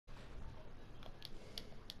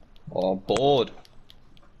Oh, I'm bored.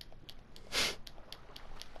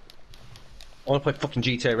 I want to play fucking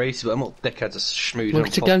GTA races, but I'm not dickheads are schmoozing. Look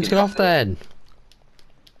at the game to get off then.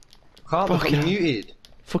 Can't be fucking muted.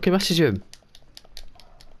 Fucking message him.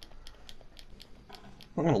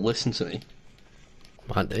 I'm not gonna listen to me.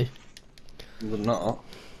 Might do. They're not.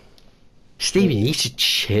 Stevie, you need to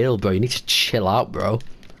chill, bro. You need to chill out, bro.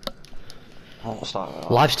 Oh, start with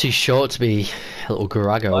that. Life's too short to be a little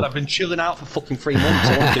garago. Lad, I've been chilling out for fucking 3 months.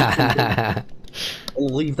 I want to do something.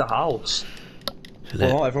 I'll leave the house.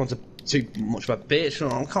 Well, not everyone's too much of a bitch.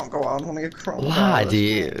 I can't go out. I want to get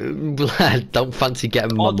crunk. Lad, don't fancy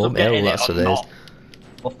getting my mum ill, that's what it is.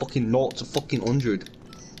 A fucking 0 to fucking 100.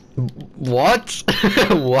 What?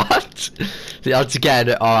 What? The odds of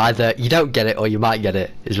getting it are either you don't get it or you might get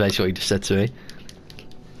it, is basically what you just said to me.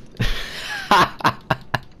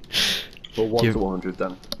 Well, 1 to 100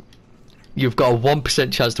 then. You've got a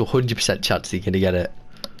 1% chance to a 100% chance that you're going to get it.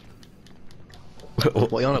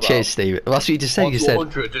 What are you on about? Cheers, Steve. Well, that's what you just said. 1 You to said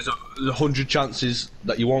 100, there's 100 chances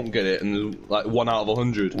that you won't get it, and like 1 out of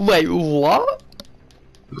 100. Wait, what?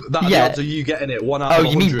 That's the odds of you getting it. 1 out of 100.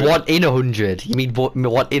 Oh, you mean 1 in 100? You mean 1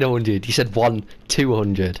 in 100? You said 1 to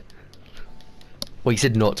 100. Well, you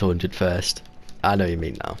said 0 to 100 first. I know what you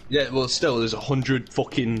mean now. Yeah, well, still, there's 100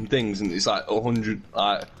 fucking things, and it's like 100,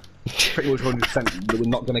 like pretty much 100% that we're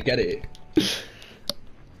not gonna get it.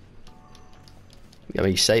 I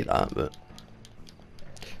mean, you say that, but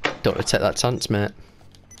don't want to take that chance, mate.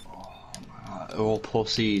 They're all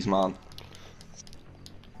pussies, man.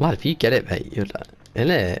 Lad, if you get it, mate, you're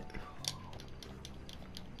innit?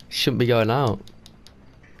 Shouldn't be going out.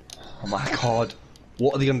 Oh my god.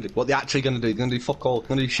 What are they gonna do? What are they actually gonna do? They're gonna do fuck all. They're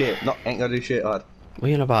gonna do shit. Ain't gonna do shit, lad. What are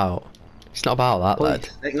you on about? It's not about that, lad.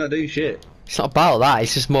 Ain't gonna do shit. It's not about that,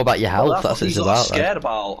 it's just more about your health, Well, that's what it's what about. scared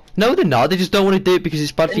about. No, they're not, they just don't want to do it because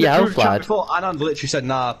it's bad for your health, lad. Before, Anand literally said,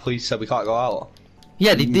 nah, police said we can't go out.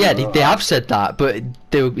 Yeah, they have said that, but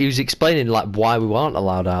he was explaining like why we weren't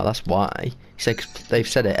allowed out, that's why. He said they've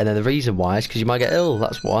said it, and then the reason why is because you might get ill,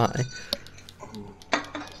 that's why.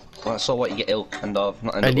 Well, so what, you get ill, end of,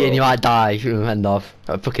 not end And of you might die, end of.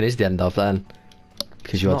 It fucking is the end of then.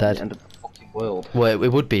 Because you're not dead. the end of the fucking world. Well,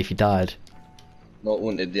 it would be if you died. No, it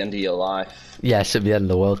wouldn't, it'd be the end of your life. Yes, it'd be the end of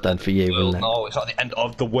the world then for you, wouldn't it? No, it's not the end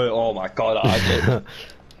of the world. Oh my god, I did.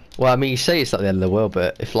 Well, I mean, you say it's not the end of the world,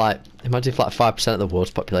 but if like, imagine if like 5% of the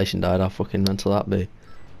world's population died, how fucking mental that'd be.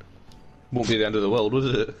 Won't be the end of the world,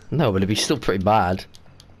 would it? No, but it'd be still pretty bad.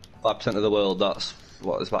 5% of the world, that's,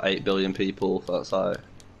 what, it's about 8 billion people, that's like...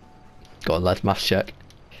 Go on, lad, maths check.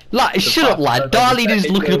 Lad, shut up, lad. Darlene is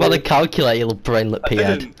looking up on the calculator, you little brainlet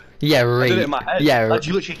pea-head. Yeah, right. I did it in my head. Yeah, Lad,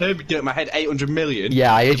 you literally heard me do it in my head, 800 million.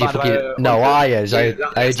 Yeah, I heard you fucking... No, I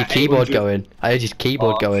heard your keyboard 800. going. I heard your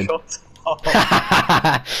keyboard going. Shut up.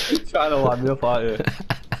 Trying to line me up, aren't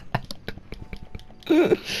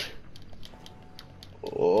you?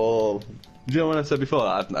 Oh... Do you know when I said before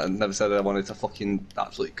that I never said I wanted to fucking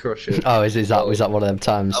absolutely crush it? Oh, was that one of them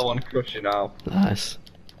times? I want to crush it now. Nice.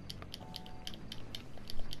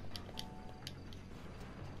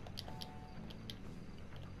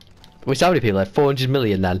 Which how many people there? 400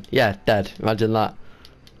 million then? Yeah, dead. Imagine that.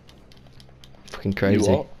 Fucking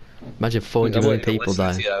crazy. What? Imagine 400 million people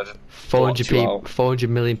dying. 400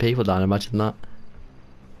 million people dying, imagine that.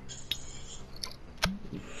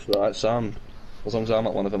 Right, Sam. As long as I'm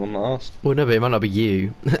not one of them, I'm not asked. Well, no, but it might not be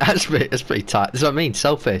you. That's pretty tight. That's what I mean,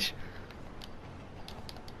 selfish.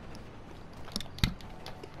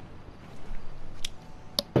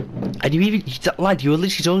 And you even, lad, you were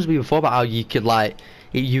literally talking to me before about how you could like,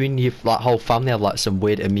 you and your like whole family have like some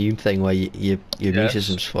weird immune thing where your immune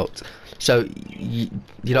system's fucked. So you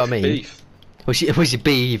know what I mean? Beef. Was it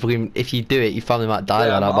beef? If you do it, your family might die.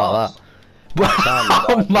 Lad, how about that?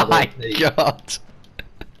 Oh my god!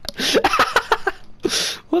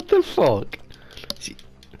 What the fuck?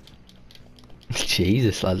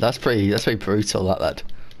 Jesus, lad, that's pretty brutal, that lad.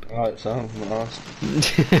 Right, Sam, I'm not asked.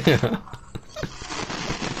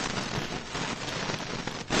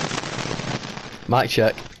 Mic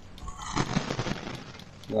check.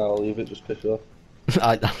 No, I'll leave it, just piss off.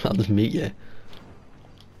 I'll just mute you.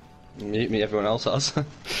 Mute me, everyone else has.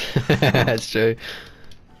 That's true.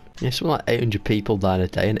 Yeah, something like 800 people dying a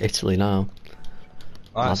day in Italy now.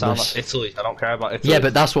 Alright, Sam, that's Italy. I don't care about Italy. Yeah,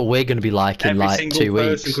 but that's what we're going to be like in like 2 weeks. Every single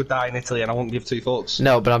person could die in Italy and I won't give 2 fucks.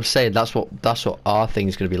 No, but I'm saying that's what our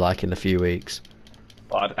thing's going to be like in a few weeks.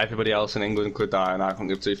 But everybody else in England could die and I can't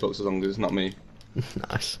give 2 fucks as long as it's not me.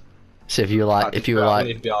 Nice. So if you were like, I wouldn't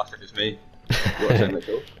even be asked if it's me.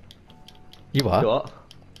 You are? What?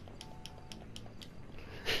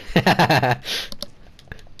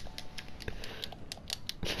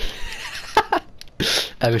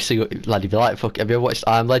 every single lad, you'd be like, fuck. Have you ever watched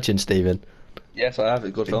I Am Legend, Stephen? Yes, I have. It's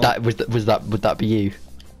a good film. That would that be you?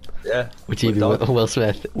 Yeah. Would you be Will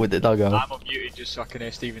Smith with the dog on? I'm unmuted just so I can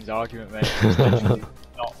hear Stephen's argument, mate. It's literally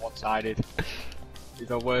not one-sided. It's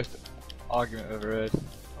the worst argument I've ever heard.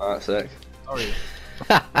 Alright, sick. Sorry.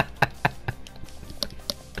 I'll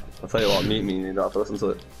tell you what, meet me and you don't have to listen to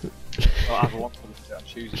it. Well, I want to listen to it. I'm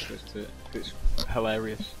choosing to listen to it. It's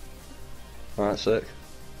hilarious. Alright, sick.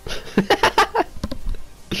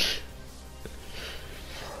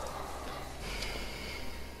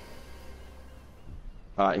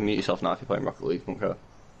 Alright, you mute yourself now if you're playing Rocket League, okay?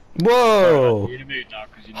 Whoa! You're in a mood now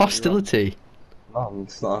because you know Hostility. No,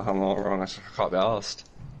 it's not, I'm not wrong, I can't be arsed.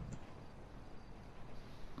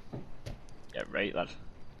 Yeah, right, lad.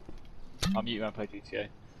 I'll mute you when I play GTA.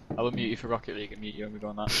 I'll unmute you for Rocket League and mute you when we go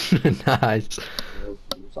on that. Nice.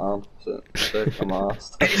 Sam, sick, I'm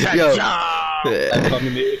arsed. Yo. I've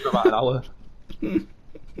been muted for about an hour.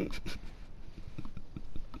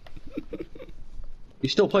 You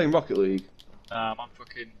still playing Rocket League? I'm on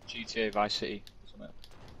fucking GTA Vice City or something.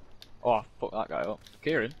 Oh, I fucked that guy up.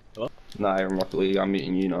 Kieran, hello? Nah, you're in Rocket League, I'm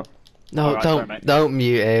muting you now. No, Alright, sorry, mate. don't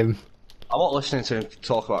mute him. I'm not listening to him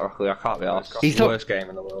talk about Rocket League, I can't be arsed. He's It's the not- worst game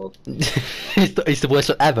in the world. It's the worst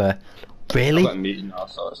one ever. Really? I've got a meeting now,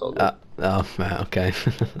 so it's all good. Oh, right, okay.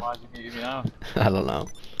 Why is he muting me now? I don't know.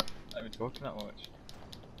 I haven't talking that much.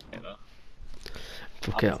 You know.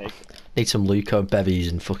 Fuck I'll it. take it. Need some Luco bevies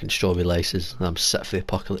and fucking strawberry laces, and I'm set for the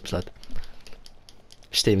apocalypse, lad.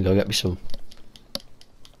 Stephen, go get me some.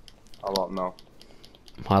 I won't know.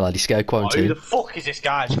 My lad, he's scared Oh, who quarantine. the fuck is this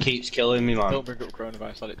guy who keeps killing me, man? Don't bring up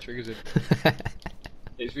coronavirus, lad, it triggers him.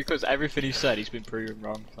 It's because everything he said he's been proven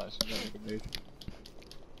wrong. That's not a good mood.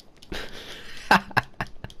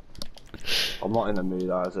 I'm not in the mood,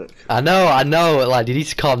 Isaac. I know, lad, you need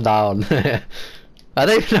to calm down. I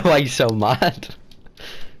don't even know why you're so mad.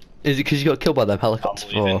 Is it because you got killed by them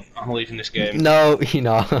helicopters? I'm leaving this game. No, you're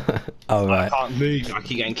not. Oh, I right. can't move, I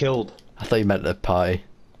keep getting killed. I thought you meant the party.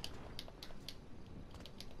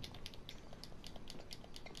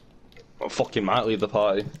 I fucking might leave the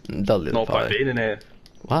party. Don't leave No the point party. being in here.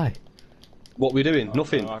 Why? What we doing?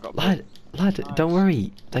 Nothing. Oh, I got Lad, don't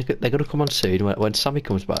worry. They're gonna come on soon when Sammy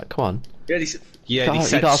comes back. Come on. Yeah, they You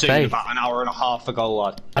said got soon faith. about an hour and a half ago,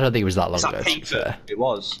 lad. I don't think it was that long Is ago. that to be Peter? fair. It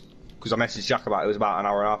was. Because I messaged Jack about it, it was about an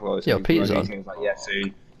hour and a half ago. Yeah, Peter's on. He was like, yeah,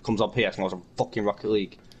 soon. Comes on PS and I was on fucking Rocket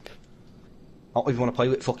League. I don't even want to play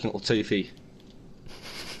with fucking little Toothy.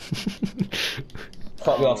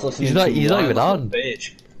 He's not even on.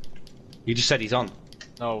 Bitch. You just said he's on.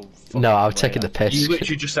 No. No, I was taking the piss. You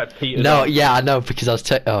literally just said Peter. No, yeah, I know because I was.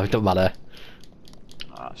 Oh, it don't matter.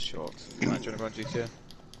 Ah, short. Right, do you want to go on GTA?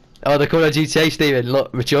 Oh, they're coming on GTA, Stephen.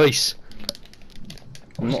 Look, rejoice.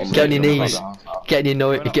 Get on your knees. Get on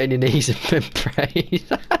your knees and pray.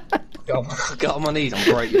 Get on my knees and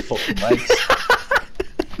break your fucking legs.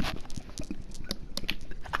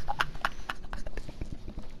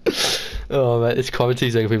 Oh man, this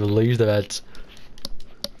commentary's making people lose their heads.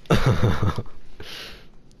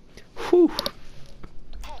 Whew.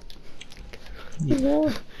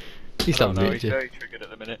 He's not No, muted he's you. very triggered at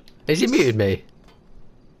the minute. Has he muted me?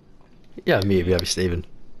 Yeah, I muted me, have you, Stephen?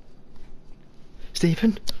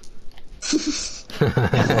 Stephen?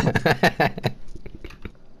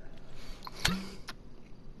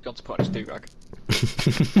 Gone to put on his do-rag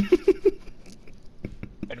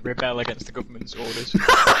and rebel against the government's orders.